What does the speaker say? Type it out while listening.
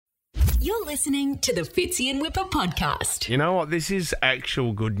You're listening to the Fitzy and Whipper podcast. You know what? This is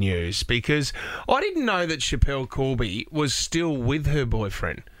actual good news because I didn't know that Chappelle Corby was still with her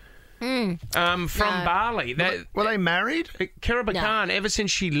boyfriend. From Bali. Were they married? Keraba Khan, ever since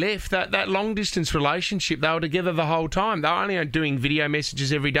she left, that long-distance relationship, they were together the whole time. They were only doing video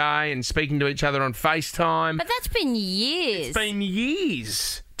messages every day and speaking to each other on FaceTime. But that's been years. It's been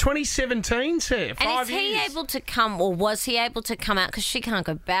years. 2017, sir. 5 years. And is he able to come, or was he able to come out? Because she can't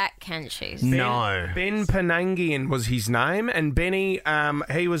go back, can she? No. Ben Panangian was his name, and Benny,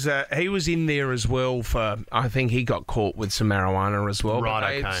 he was in there as well for. I think he got caught with some marijuana as well.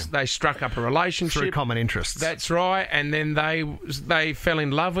 Right, but okay. They struck up a relationship Through common interests. That's right, and then they fell in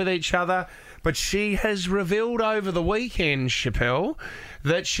love with each other. But she has revealed over the weekend, Chappelle,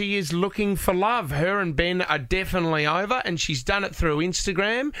 that she is looking for love. Her and Ben are definitely over, and she's done it through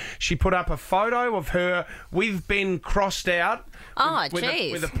Instagram. She put up a photo of her with Ben crossed out. Oh, with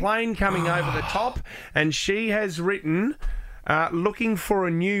jeez. a plane coming over the top, and she has written, looking for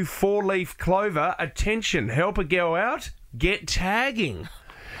a new four-leaf clover. Attention, help a girl out, get tagging.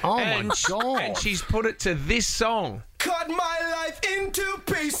 Oh, And my God. And she's put it to this song. Cut my life into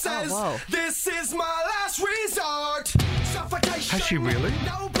pieces. Oh, whoa. This is my last resort. Suffocation. Has she really?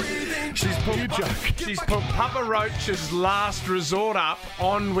 No breathing. She's put Papa Roach's Last Resort up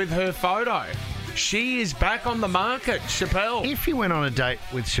on with her photo. She is back on the market, Chappelle. If you went on a date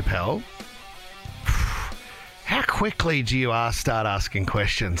with Chappelle, how quickly do you start asking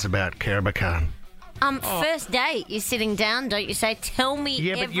questions about Keraba Khan? First date, you're sitting down, don't you say, tell me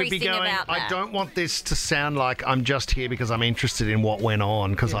Yeah, but you'd be everything going, about that. I don't want this to sound like I'm just here because I'm interested in what went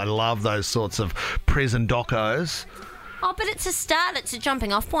on, because I love those sorts of prison docos. Oh, but it's a start. It's a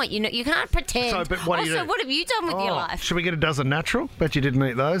jumping off point. You know, you can't pretend. So, but what do you also, do? what have you done with your life? Should we get a dozen natural? Bet you didn't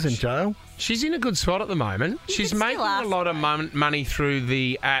eat those in jail. She's in a good spot at the moment. She's can making still a ask, lot of money through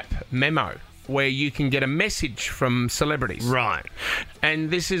the app Memo, where you can get a message from celebrities. Right. And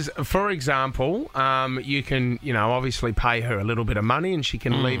this is, for example, you can, obviously pay her a little bit of money and she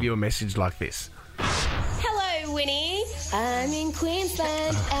can leave you a message like this. Hello, Winnie. I'm in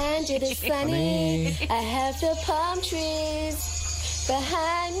Queensland and it is sunny. I have the palm trees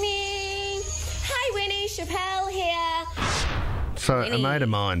behind me. Hi, Winnie. Chappelle here. So a mate of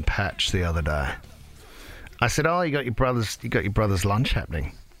mine, Patch, the other day, I said, "Oh, you got your brother's lunch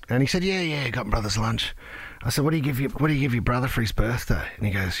happening?" And he said, "Yeah, got my brother's lunch." I said, "What do you give your brother for his birthday?" And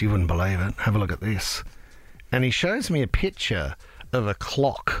he goes, "You wouldn't believe it. Have a look at this." And he shows me a picture of a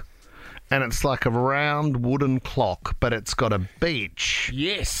clock. And it's like a round wooden clock, but it's got a beach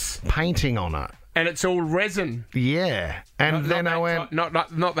Yes. painting on it. And it's all resin. Yeah. And then I went, Not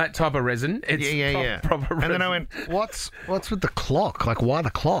that type of resin. It's yeah. proper resin. And then I went, what's with the clock? Like, why the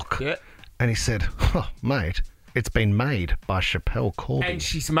clock? Yeah. And he said, "Oh, mate, it's been made by Chappelle Corby." And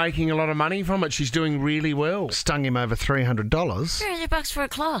she's making a lot of money from it. She's doing really well. Stung him over $300. $300 for a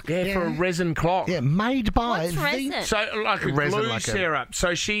clock. Yeah, for a resin clock. Yeah, made by What's resin? So, like a Resin, glue like a- syrup.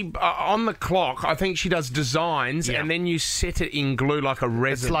 So she, on the clock, I think she does designs, Yeah. and then you set it in glue like a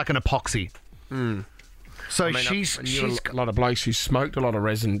resin. It's like an epoxy. So I mean, she's I knew a lot of blokes who smoked a lot of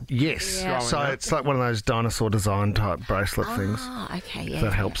resin. yes. Yeah. So it's like one of those dinosaur design type bracelet things. Oh, okay, yeah. If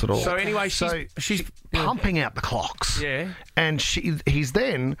that helps at all. So anyway, she's pumping out the clocks. Yeah. And he's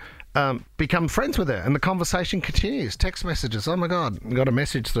then become friends with her, and the conversation continues. Text messages. Oh my God, we got a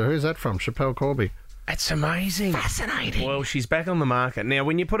message through. Who's that from? Chappelle Corby. That's amazing. Fascinating. Well, she's back on the market now.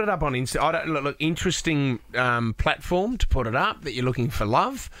 When you put it up on Insta, I don't look interesting platform to put it up that you're looking for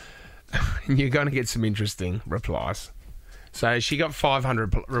love, and you're going to get some interesting replies. So she got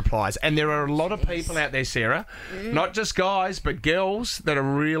 500 replies. And there are a lot of people out there, Sarah, not just guys, but girls that are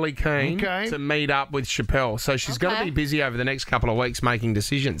really keen to meet up with Chappelle. So she's going to be busy over the next couple of weeks making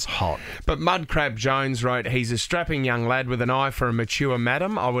decisions. Hot. But Mudcrab Jones wrote, "He's a strapping young lad with an eye for a mature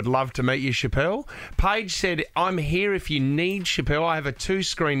madam. I would love to meet you, Chappelle." Paige said, "I'm here if you need Chappelle. I have a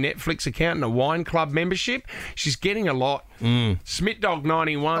 2-screen Netflix account and a wine club membership." She's getting a lot.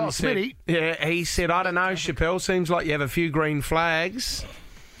 Smitdog91 said, Smitty. yeah, he said, "I don't know, Chappelle, seems like you have a few green flags."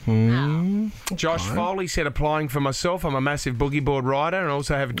 Josh Foley said, "Applying for myself. I'm a massive boogie board rider and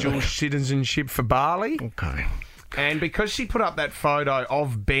also have dual citizenship for Bali." Okay. And because she put up that photo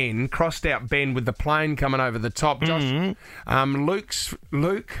of Ben, crossed out Ben with the plane coming over the top, Josh,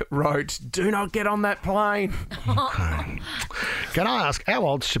 Luke wrote, "Do not get on that plane." Okay. Can I ask, how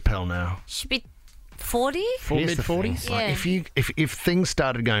old's Chappelle now? Should be 40? Here's the thing. Mid-40s? Like, Yeah. if things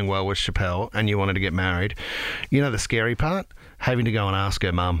started going well with Chappelle and you wanted to get married, you know the scary part? Having to go and ask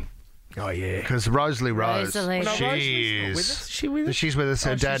her mum. Oh, yeah. Because Rosalie Rose, Rosalie. No, she's with us. She's with us.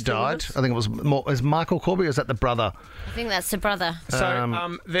 Her dad died. I think it was Michael Corby, or is that the brother? I think that's the brother.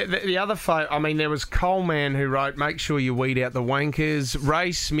 So the other I mean, there was Coleman who wrote, "Make sure you weed out the wankers."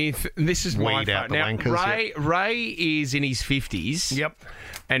 Ray Smith. This is my Weed out the now, wankers, Ray is in his 50s. Yep.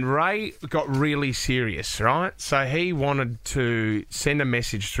 And Ray got really serious, right? So he wanted to send a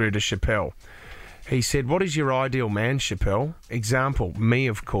message through to Chappelle. He said, "What is your ideal man, Chappelle?" Example, me,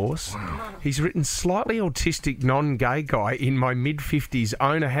 of course. Wow. He's written, "Slightly autistic, non-gay guy in my mid-50s,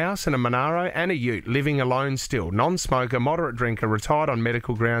 own a house and a Monaro and a ute, living alone still, non-smoker, moderate drinker, retired on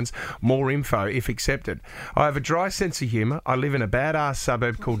medical grounds, more info if accepted. I have a dry sense of humour. I live in a badass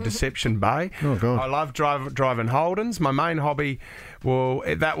suburb called Deception Bay. Oh, God. I love driving Holdens. My main hobby, well,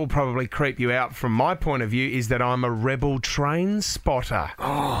 that will probably creep you out from my point of view, is that I'm a rebel train spotter.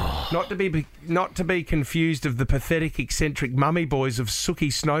 Oh. Not to be confused of the pathetic, eccentric mummy boys of sooky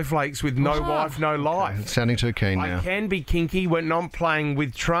snowflakes with no wife, no life. Okay. Sounding too keen now. I can be kinky when not playing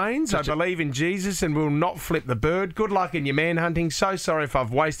with trains. I believe in Jesus and will not flip the bird. Good luck in your manhunting. So sorry if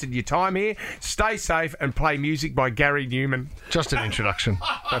I've wasted your time here. Stay safe and play music by Gary Newman." Just an introduction.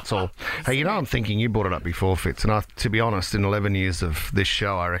 That's all. Hey, you know, I'm thinking you brought it up before, Fitz, and to be honest, in 11 years of this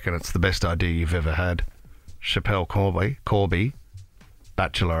show, I reckon it's the best idea you've ever had. Chappelle Corby,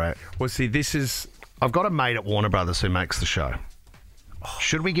 Bachelorette. Well, see, this is... I've got a mate at Warner Brothers who makes the show.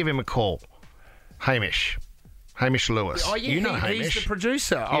 Should we give him a call? Hamish Lewis. Oh, yeah, you know Hamish. He's the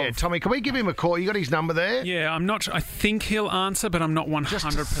producer. Yeah, Tommy, can we give him a call? You got his number there? Yeah, I'm not. I think he'll answer, but I'm not 100%.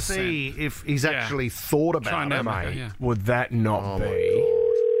 Just to see if he's actually thought about it, mate. Yeah. Would that not be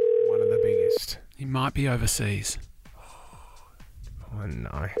one of the biggest? He might be overseas. Oh, no.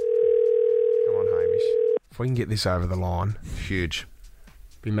 Come on, Hamish. If we can get this over the line, Huge.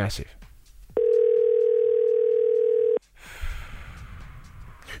 Be massive.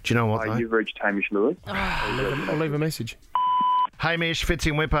 Do you know what, though? You've reached Hamish Lewis. I'll leave a message. Hamish, Fitzy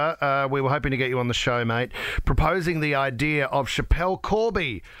and Whipper, we were hoping to get you on the show, mate. Proposing the idea of Chappelle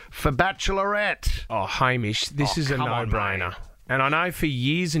Corby for Bachelorette. Oh, Hamish, this is a come on, no-brainer. mate. And I know for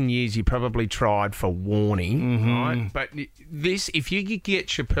years and years you probably tried for warning, right? But this, if you could get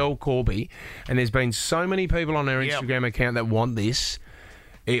Chappelle Corby, and there's been so many people on our Instagram account that want this,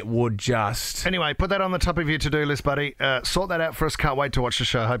 it would just... Anyway, put that on the top of your to-do list, buddy. Sort that out for us. Can't wait to watch the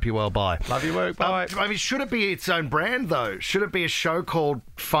show. Hope you're well. Bye. Love your work. Bye. I mean, should it be its own brand, though? Should it be a show called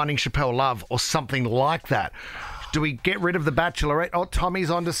Finding Chappelle Love or something like that? Do we get rid of the Bachelorette? Oh, Tommy's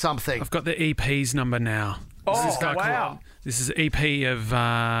onto something. I've got the EP's number now. Oh, wow. This is EP of, EP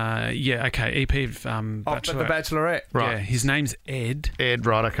of Bachelorette. The Bachelorette. Right. Yeah, his name's Ed. Ed,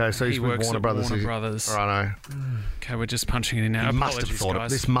 right, okay, so he's He with works Warner at Brothers. Warner Brothers. Righto. Okay, we're just punching it in now. He must have Apologies, thought guys.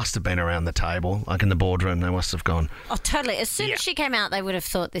 this must have been around the table, like in the boardroom. They must have gone, Oh, totally. As soon as she came out, they would have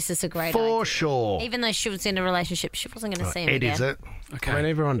thought this is a great idea. for sure. Even though she was in a relationship, she wasn't going to see him Ed, again. is it? Okay. I mean,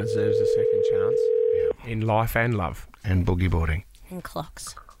 everyone deserves a second chance in life and love. And boogie boarding. And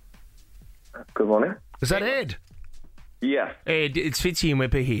clocks. Good morning. Is that Ed? Yes, Ed, it's Fitzy and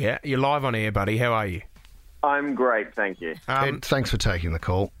Whipper here. You're live on air, buddy. How are you? I'm great, thank you. Ed, thanks for taking the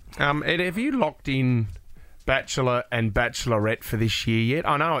call. Ed, have you locked in Bachelor and Bachelorette for this year yet?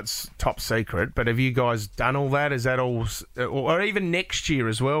 I know it's top secret, but have you guys done all that? Is that all... Or even next year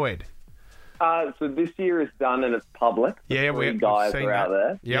as well, Ed? So this year is done and it's public. Yeah, Three guys seen are out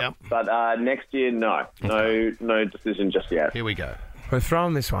that. there. Yep. But next year, no. No decision just yet. Here we go. We're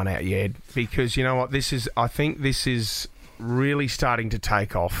throwing this one out, Ed, because you know what? I think this is really starting to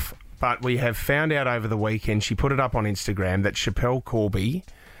take off. But we have found out over the weekend, she put it up on Instagram, that Chappelle Corby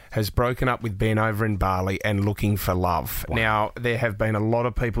has broken up with Ben over in Bali and looking for love. Wow. Now, there have been a lot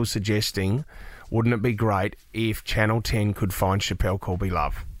of people suggesting, wouldn't it be great if Channel 10 could find Chappelle Corby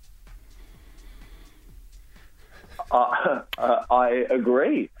love? I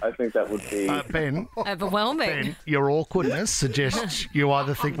agree. I think that would be... Ben, Overwhelming. your awkwardness suggests you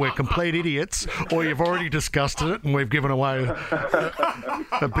either think we're complete idiots or you've already discussed it and we've given away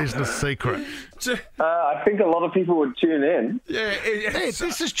a business secret. I think a lot of people would tune in. Yeah, Ed,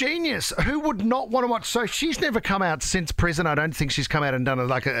 this is genius. Who would not want to watch? So she's never come out since prison. I don't think she's come out and done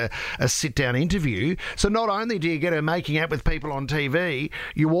a sit-down interview. So not only do you get her making out with people on TV,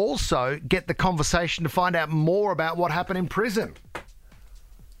 you also get the conversation to find out more about what happened in prison.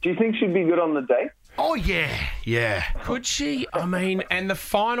 Do you think she'd be good on the date? Oh, yeah. Could she? I mean, and the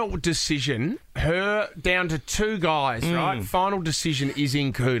final decision, her down to two guys, right? Final decision is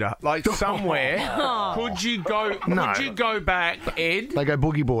in Cooter. Like somewhere. Could you go? No. Could you go back, Ed? They go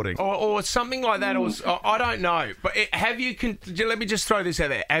boogie boarding. Or something like that. Or I don't know. But have you? Let me just throw this out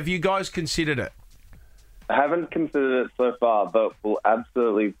there. Have you guys considered it? Haven't considered it so far, but we'll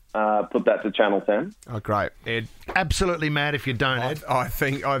absolutely put that to Channel 10. Oh, great, Ed. Absolutely mad if you don't, Ed. I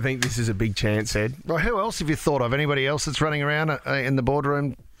think this is a big chance, Ed. Right, who else have you thought of? Anybody else that's running around in the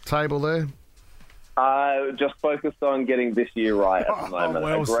boardroom table there? Just focused on getting this year right at the moment.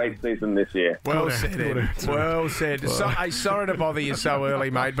 well a great season this year. Well said, Ed. Well said. Sorry to bother you so early,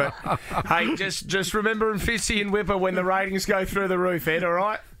 mate, but hey, just remember in Fitzy and Whipper when the ratings go through the roof, Ed, all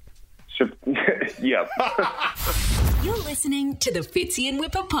right? Yep. You're listening to the Fitzy and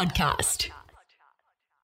Whipper podcast.